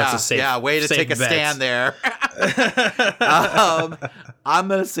 I feel like that's a safe, way to safe take a bet. stand there. I'm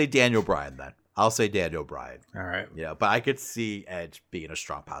gonna say Daniel Bryan then. I'll say Daniel Bryan. All right. Yeah, but I could see Edge being a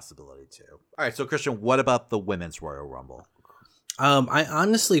strong possibility too. All right, so Christian, what about the Women's Royal Rumble? I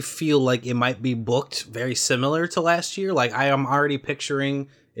honestly feel like it might be booked very similar to last year. Like I am already picturing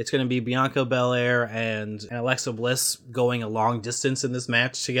it's going to be Bianca Belair and Alexa Bliss going a long distance in this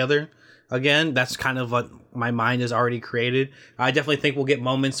match together. Again, that's kind of what my mind has already created. I definitely think we'll get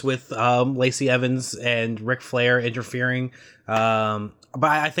moments with Lacey Evans and Ric Flair interfering. But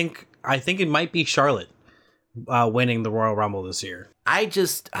I think it might be Charlotte winning the Royal Rumble this year.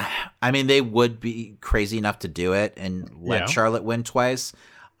 They would be crazy enough to do it and let Charlotte win twice.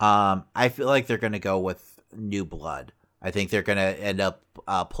 I feel like they're going to go with new blood. I think they're going to end up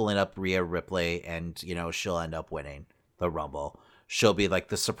pulling up Rhea Ripley, and, she'll end up winning the Rumble. She'll be like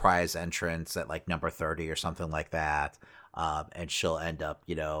the surprise entrance at like number 30 or something like that. And she'll end up,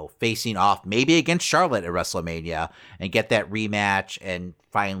 facing off maybe against Charlotte at WrestleMania and get that rematch and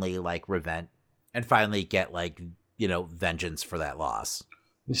finally like revenge and finally get like, vengeance for that loss.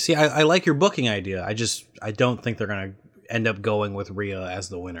 You see, I like your booking idea. I don't think they're going to end up going with Rhea as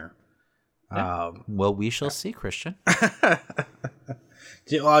the winner. Yeah. Well, we shall see, Christian.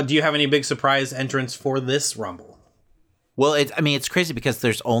 Do you have any big surprise entrants for this Rumble? Well, it's crazy because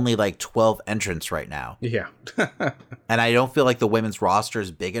there's only like 12 entrants right now. Yeah. And I don't feel like the women's roster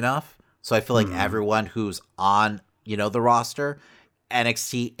is big enough. So I feel like everyone who's on, the roster,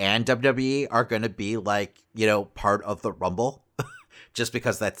 NXT and WWE are going to be like, part of the Rumble just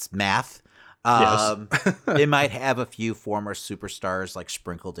because that's math. Yes. They might have a few former superstars like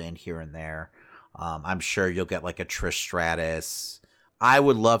sprinkled in here and there. I'm sure you'll get like a Trish Stratus. I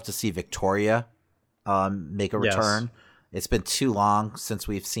would love to see Victoria make a return. It's been too long since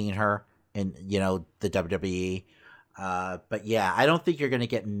we've seen her in, the WWE. But yeah, I don't think you're going to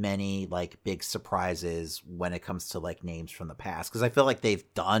get many like big surprises when it comes to like names from the past. Because I feel like they've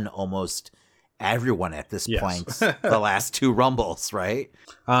done almost everyone at this point the last 2 Rumbles, right?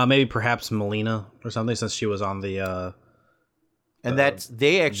 Maybe perhaps Melina or something, since she was on the and that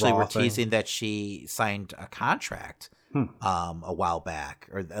they actually Raw were thing. teasing that she signed a contract a while back,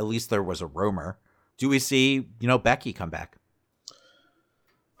 or at least there was a rumor. Do we see, Becky come back?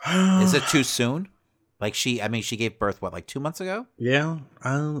 Is it too soon? Like she gave birth, like 2 months ago? Yeah,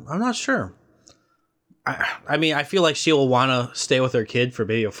 I'm not sure. I mean, I feel like she'll want to stay with her kid for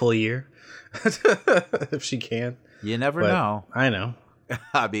maybe a full year. If she can. You never know. I know.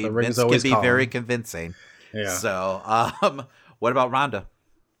 I mean, Vince can be very convincing. Yeah. So, what about Ronda?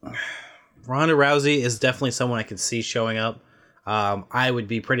 Ronda Rousey is definitely someone I could see showing up. I would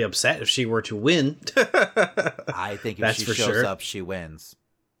be pretty upset if she were to win. I think if she shows up, she wins.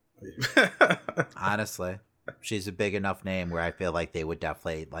 Honestly, she's a big enough name where I feel like they would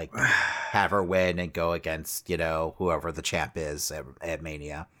definitely like have her win and go against, whoever the champ is at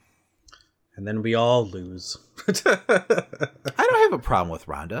Mania. And then we all lose. I don't have a problem with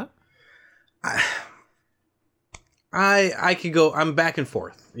Ronda. I could go. I'm back and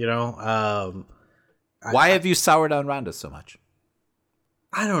forth. Why have you soured on Ronda so much?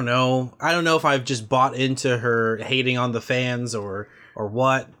 I don't know. I don't know if I've just bought into her hating on the fans or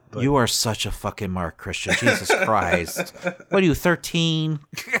what. But you are such a fucking mark, Christian. Jesus Christ. What are you, 13?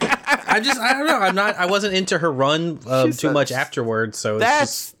 I don't know. I wasn't into her run too much afterwards. So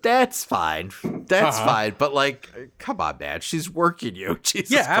that's fine. That's fine. But like, come on, man. She's working you.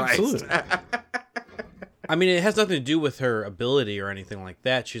 Jesus Christ. Absolutely. I mean, it has nothing to do with her ability or anything like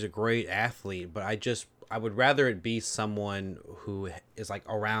that. She's a great athlete, but I would rather it be someone who is like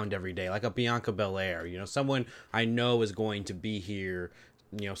around every day, like a Bianca Belair, someone I know is going to be here,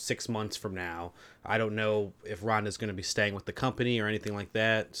 6 months from now. I don't know if Ronda's going to be staying with the company or anything like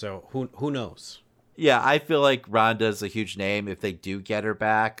that. So who knows? Yeah, I feel like Ronda's a huge name. If they do get her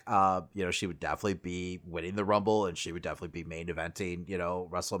back, she would definitely be winning the Rumble and she would definitely be main eventing,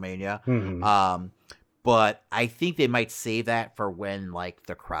 WrestleMania. Mm-hmm. But I think they might save that for when like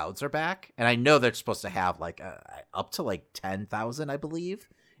the crowds are back. And I know they're supposed to have like up to like 10,000, I believe,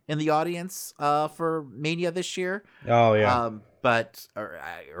 in the audience for Mania this year. Oh yeah. But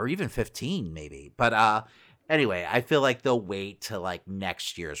or even 15 maybe. But anyway, I feel like they'll wait till like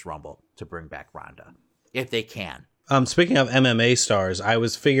next year's Rumble to bring back Ronda if they can. Speaking of MMA stars, I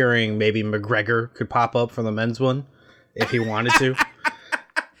was figuring maybe McGregor could pop up for the men's one if he wanted to.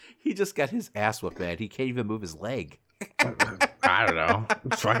 He just got his ass whooped, man. He can't even move his leg. I don't know.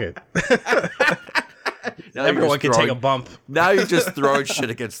 Fuck it. Now Everyone can take a bump. Now you're just throwing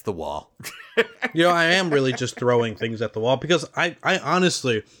shit against the wall. I am really just throwing things at the wall because I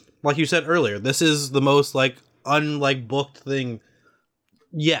honestly, like you said earlier, this is the most like unlike booked thing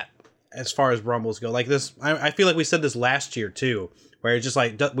yet as far as Rumbles go. Like this, I feel like we said this last year too, where it's just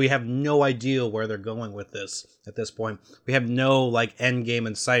like we have no idea where they're going with this at this point. We have no like end game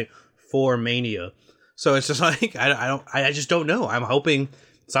in sight for Mania, so it's just like I just don't know. I'm hoping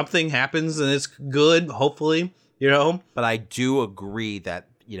something happens and it's good, hopefully, But I do agree that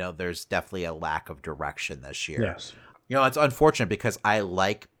there's definitely a lack of direction this year. Yes. It's unfortunate because I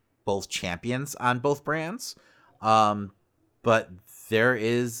like both champions on both brands, but there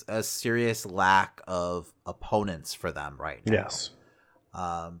is a serious lack of opponents for them right now. Yes.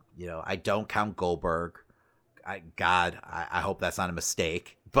 I don't count Goldberg. I hope that's not a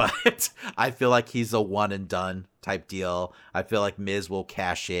mistake, but I feel like he's a one and done type deal. I feel like Miz will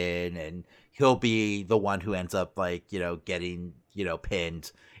cash in and he'll be the one who ends up like, getting,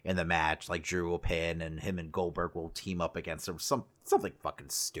 pinned in the match. Like Drew will pin and him and Goldberg will team up against him. Something fucking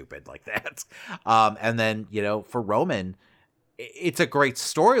stupid like that. And then, for Roman, it's a great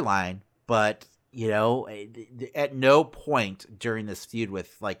storyline, but at no point during this feud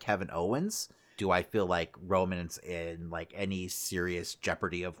with like Kevin Owens do I feel like Roman's in like any serious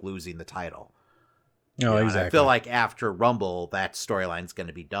jeopardy of losing the title? No, exactly. I feel like after Rumble, that storyline's going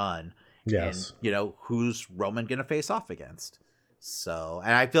to be done. Yes. And, who's Roman going to face off against? So,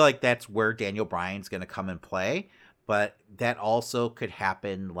 and I feel like that's where Daniel Bryan's going to come and play. But that also could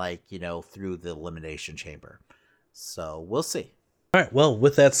happen, like, through the Elimination Chamber. So we'll see. All right, well,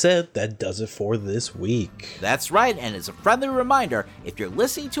 with that said, that does it for this week. That's right, and as a friendly reminder, if you're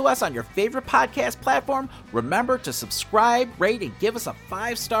listening to us on your favorite podcast platform, remember to subscribe, rate, and give us a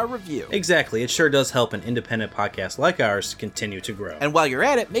 5-star review. Exactly, it sure does help an independent podcast like ours continue to grow. And while you're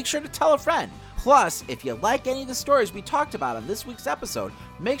at it, make sure to tell a friend. Plus, if you like any of the stories we talked about on this week's episode,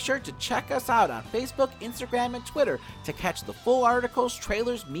 make sure to check us out on Facebook, Instagram, and Twitter to catch the full articles,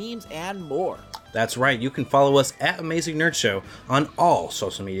 trailers, memes, and more. That's right, you can follow us at Amazing Nerd Show on all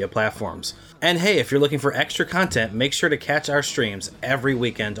social media platforms. And hey, if you're looking for extra content, make sure to catch our streams every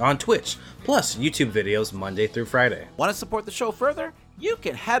weekend on Twitch, plus YouTube videos Monday through Friday. Want to support the show further? You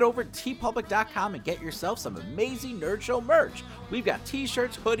can head over to tpublic.com and get yourself some amazing Nerd Show merch. We've got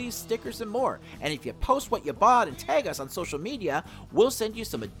t-shirts, hoodies, stickers, and more. And if you post what you bought and tag us on social media, we'll send you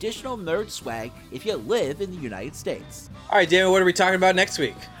some additional nerd swag if you live in the United States. All right, Daniel, what are we talking about next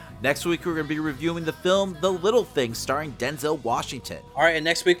week? Next week, we're going to be reviewing the film The Little Things starring Denzel Washington. All right, and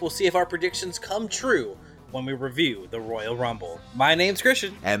next week we'll see if our predictions come true when we review the Royal Rumble. My name's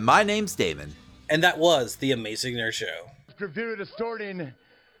Christian. And my name's Damon. And that was The Amazing Nerd Show. Review distorting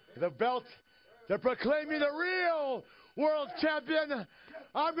the belt to proclaim me the real world champion.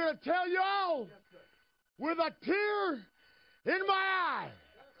 I'm going to tell y'all with a tear in my eye,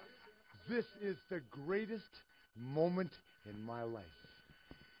 this is the greatest moment in my life.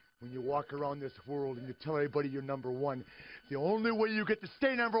 When you walk around this world and you tell everybody you're number one, the only way you get to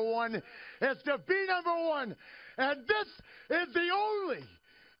stay number one is to be number one. And this is the only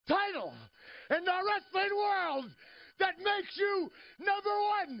title in the wrestling world that makes you number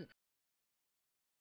one.